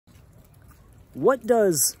What do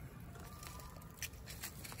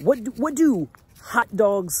hot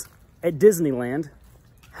dogs at Disneyland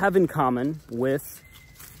have in common with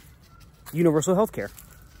universal health care?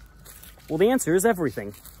 Well, the answer is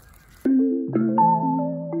everything.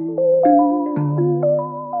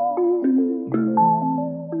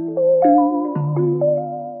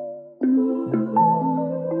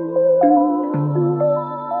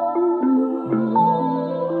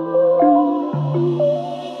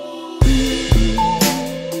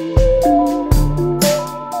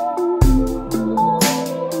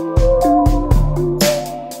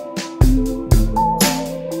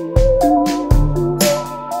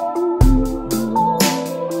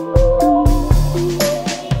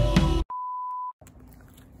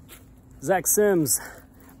 Zack Symes,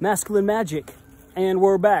 Masculine Magic, and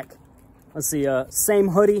we're back. Let's see, same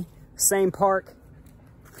hoodie, same park.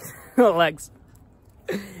 Lex.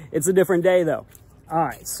 It's a different day though. All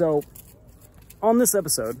right, so on this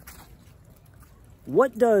episode,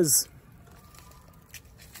 what do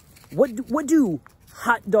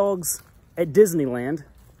hot dogs at Disneyland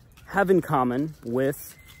have in common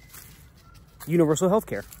with universal health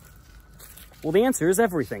care? Well, the answer is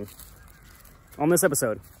everything. On this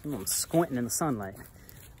episode, I'm squinting in the sunlight.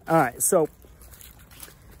 All right, so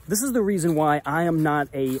this is the reason why I am not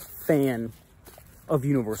a fan of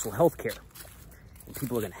universal health care.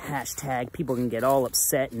 People are gonna hashtag, people are gonna get all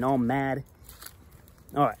upset and all mad.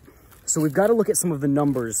 All right, so we've got to look at some of the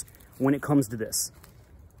numbers when it comes to this.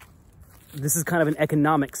 This is kind of an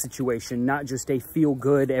economic situation, not just a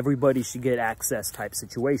feel-good, everybody should get access type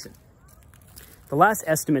situation. The last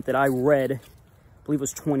estimate that I read, I believe it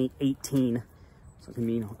was 2018, so it can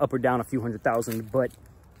be up or down a few hundred thousand, but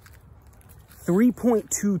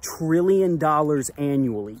 $3.2 trillion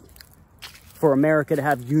annually for America to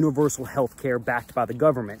have universal health care backed by the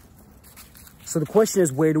government. So the question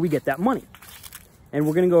is, where do we get that money? And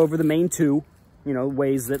we're going to go over the main two,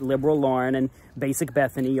 ways that liberal Lauren and basic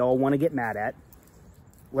Bethany all want to get mad at.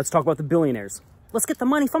 Let's talk about the billionaires. Let's get the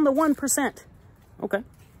money from the 1%. Okay.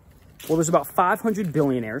 Well, there's about 500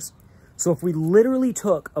 billionaires. So if we literally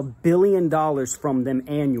took $1 billion from them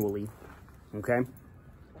annually, okay,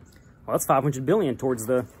 well, that's 500 billion towards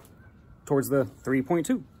the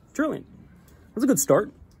 3.2 trillion. That's a good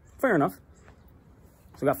start. Fair enough.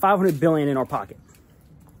 So we got 500 billion in our pocket.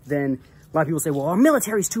 Then a lot of people say, well, our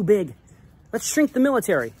military's too big. Let's shrink the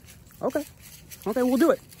military. Okay. Okay, we'll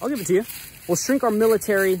do it. I'll give it to you. We'll shrink our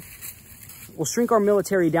military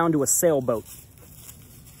down to a sailboat.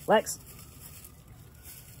 Lex.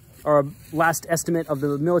 Our last estimate of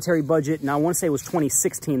the military budget, and I want to say it was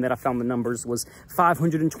 2016 that I found the numbers, was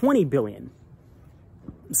 520 billion.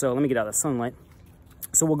 So let me get out of the sunlight.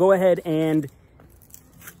 So we'll go ahead and,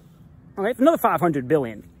 all right, another 500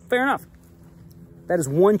 billion. Fair enough. That is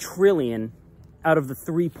 1 trillion out of the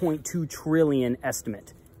 3.2 trillion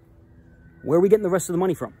estimate. Where are we getting the rest of the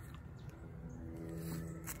money from?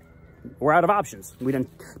 We're out of options. We done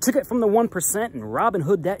took it from the 1% and Robin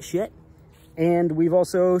Hood that shit. And we've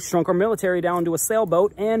also shrunk our military down to a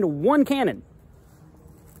sailboat and 1 cannon.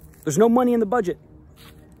 There's no money in the budget.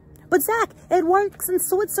 But Zach, it works in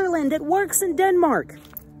Switzerland. It works in Denmark.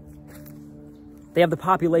 They have the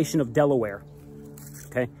population of Delaware.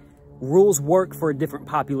 Okay? Rules work for a different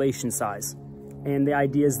population size. And the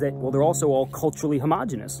idea is that, well, they're also all culturally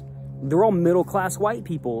homogenous. They're all middle-class white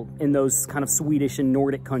people in those kind of Swedish and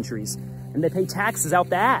Nordic countries. And they pay taxes out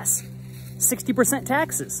the ass. 60%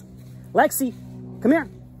 taxes. Lexi, come here.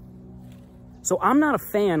 So I'm not a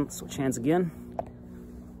fan, switch hands again.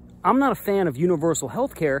 I'm not a fan of universal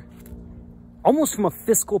health care, almost from a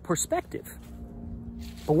fiscal perspective.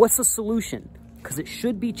 But what's the solution? Because it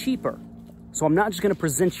should be cheaper. So I'm not just going to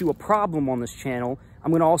present you a problem on this channel.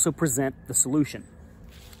 I'm going to also present the solution.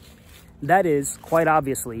 That is, quite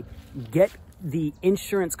obviously, get the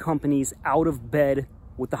insurance companies out of bed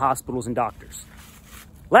with the hospitals and doctors.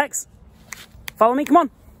 Lex, follow me, come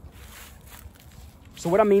on. So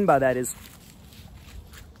what I mean by that is,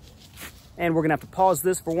 and we're going to have to pause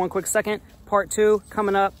this for one quick second. Part 2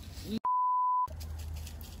 coming up.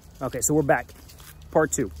 Okay, so we're back.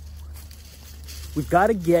 Part 2. We've got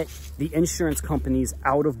to get the insurance companies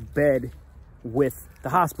out of bed with the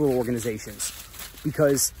hospital organizations,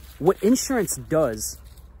 because what insurance does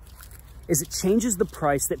is it changes the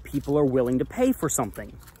price that people are willing to pay for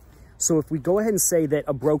something. So if we go ahead and say that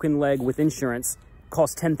a broken leg with insurance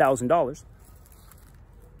costs $10,000,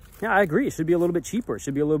 yeah, I agree. It should be a little bit cheaper. It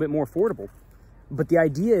should be a little bit more affordable. But the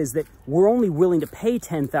idea is that we're only willing to pay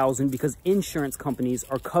 $10,000 because insurance companies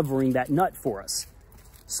are covering that nut for us.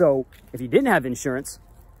 So if you didn't have insurance,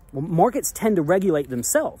 well, markets tend to regulate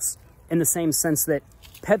themselves. in the same sense that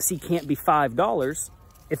Pepsi can't be $5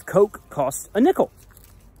 if Coke costs a nickel.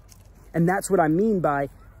 And that's what I mean by,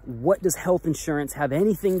 what does health insurance have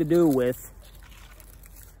anything to do with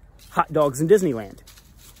hot dogs in Disneyland?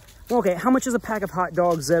 Well, okay, how much is a pack of hot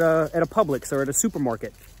dogs at a Publix or at a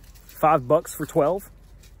supermarket? $5 for 12?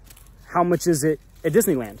 How much is it at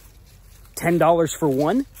Disneyland? $10 for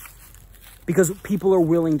one? Because people are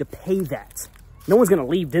willing to pay that. No one's gonna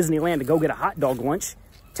leave Disneyland to go get a hot dog lunch.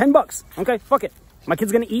 $10, okay, fuck it. My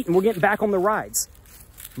kid's gonna eat and we're getting back on the rides.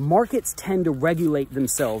 Markets tend to regulate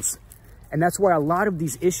themselves. And that's why a lot of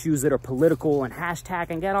these issues that are political and hashtag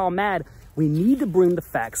and get all mad, we need to bring the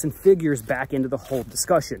facts and figures back into the whole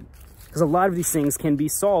discussion. Because a lot of these things can be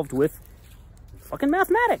solved with fucking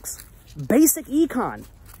mathematics. Basic econ.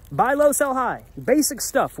 Buy low, sell high. Basic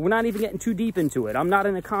stuff. We're not even getting too deep into it. I'm not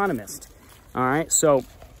an economist. All right, so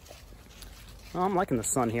I'm liking the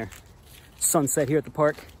sun here. Sunset here at the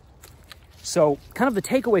park. So kind of the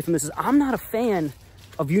takeaway from this is, I'm not a fan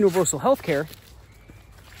of universal health care,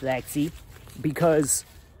 Zack, because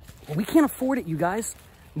we can't afford it, you guys.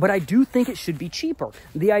 But I do think it should be cheaper.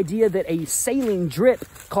 The idea that a saline drip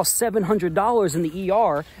costs $700 in the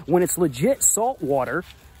ER when it's legit salt water,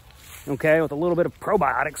 okay, with a little bit of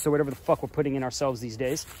probiotics or whatever the fuck we're putting in ourselves these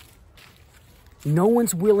days. No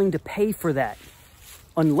one's willing to pay for that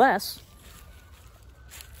unless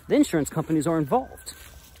the insurance companies are involved.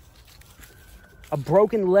 A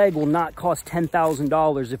broken leg will not cost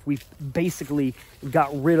 $10,000 if we basically got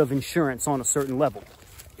rid of insurance on a certain level.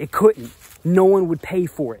 It couldn't. No one would pay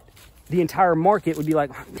for it. The entire market would be like,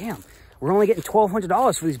 oh, damn, we're only getting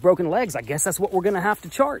 $1,200 for these broken legs. I guess that's what we're going to have to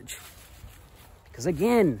charge. Because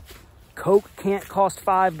again, Coke can't cost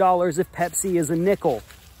 $5 if Pepsi is a nickel.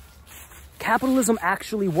 Capitalism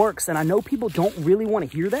actually works, and I know people don't really want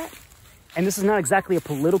to hear that. And this is not exactly a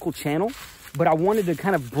political channel, but I wanted to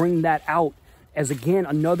kind of bring that out as, again,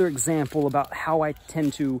 another example about how I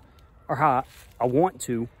tend to, or how I want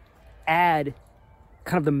to add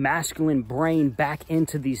kind of the masculine brain back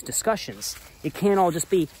into these discussions. It can't all just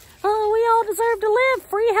be, oh, we all deserve to live,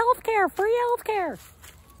 free healthcare, free healthcare.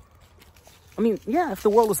 I mean, yeah, if the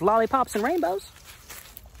world was lollipops and rainbows.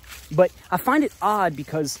 But I find it odd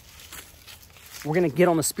because we're going to get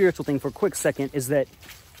on the spiritual thing for a quick second, is that,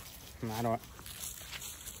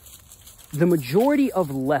 the majority of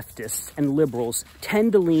leftists and liberals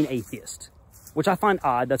tend to lean atheist, which I find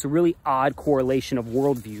odd. That's a really odd correlation of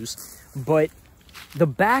worldviews. But the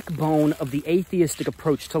backbone of the atheistic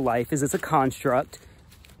approach to life is it's a construct,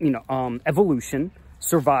 evolution,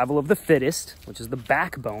 survival of the fittest, which is the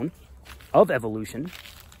backbone of evolution.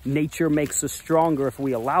 Nature makes us stronger if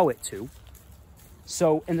we allow it to.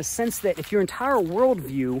 So in the sense that if your entire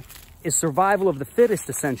worldview is survival of the fittest,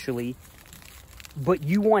 essentially, but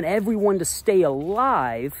you want everyone to stay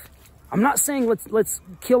alive, I'm not saying let's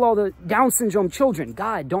kill all the Down syndrome children.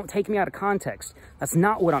 God, don't take me out of context. That's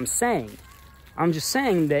not what I'm saying. I'm just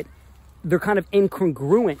saying that they're kind of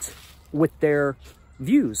incongruent with their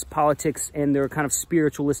views, politics, and their kind of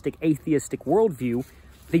spiritualistic, atheistic worldview.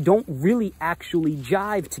 They don't really actually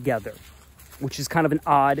jive together, which is kind of an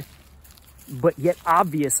odd but yet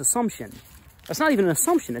obvious assumption. That's not even an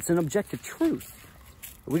assumption, it's an objective truth.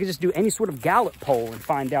 We could just do any sort of Gallup poll and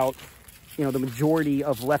find out, the majority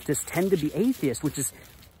of leftists tend to be atheists, which is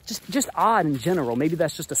just odd in general. Maybe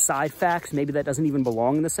that's just a side fact. Maybe that doesn't even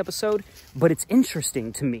belong in this episode, but it's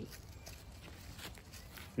interesting to me.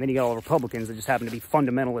 And then you got all the Republicans that just happen to be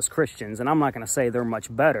fundamentalist Christians, and I'm not going to say they're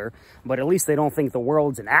much better, but at least they don't think the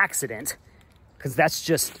world's an accident, because that's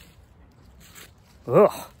just,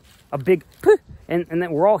 a big, and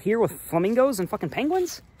then we're all here with flamingos and fucking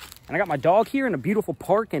penguins, and I got my dog here in a beautiful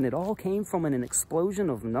park, and it all came from an explosion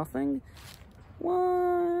of nothing?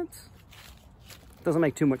 What? Doesn't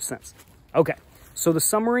make too much sense. Okay, so the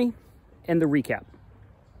summary and the recap.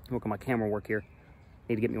 Look at my camera work here.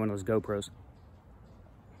 Need to get me one of those GoPros.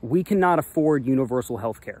 We cannot afford universal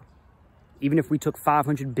health care. Even if we took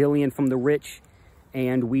 $500 billion from the rich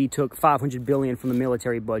and we took $500 billion from the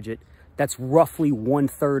military budget, that's roughly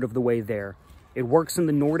 1/3 of the way there. It works in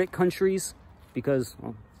the Nordic countries because,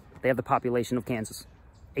 well, they have the population of Kansas,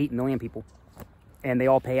 8 million people, and they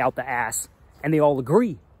all pay out the ass, and they all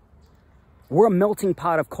agree. We're a melting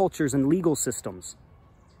pot of cultures and legal systems.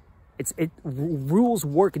 Rules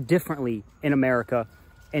work differently in America,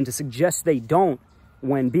 and to suggest they don't,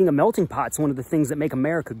 when being a melting pot is one of the things that make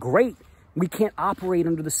America great, we can't operate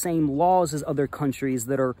under the same laws as other countries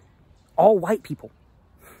that are all white people.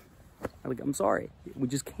 I'm sorry, we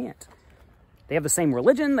just can't. They have the same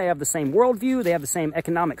religion, they have the same worldview, they have the same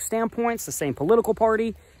economic standpoints, the same political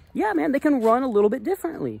party. Yeah, man, they can run a little bit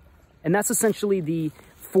differently. And that's essentially the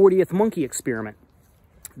 40th monkey experiment.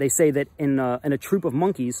 They say that in a troop of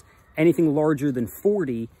monkeys, anything larger than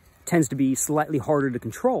 40 tends to be slightly harder to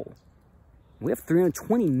control. We have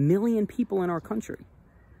 320 million people in our country.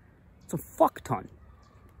 It's a fuck ton.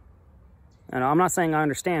 And I'm not saying I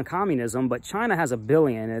understand communism, but China has 1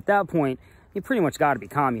 billion. And at that point, you pretty much got to be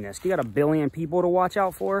communist. You got 1 billion people to watch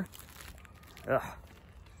out for. Ugh.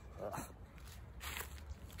 Ugh.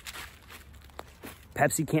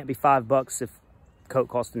 Pepsi can't be $5 if Coke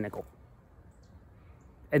costs a nickel.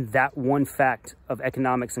 And that one fact of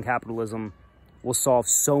economics and capitalism will solve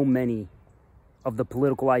so many of the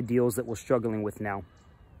political ideals that we're struggling with now.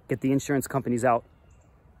 Get the insurance companies out.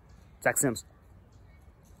 Zack Symes.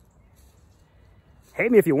 Hate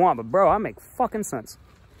me if you want, but bro, I make fucking sense.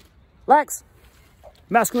 Lex,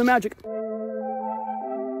 masculine magic.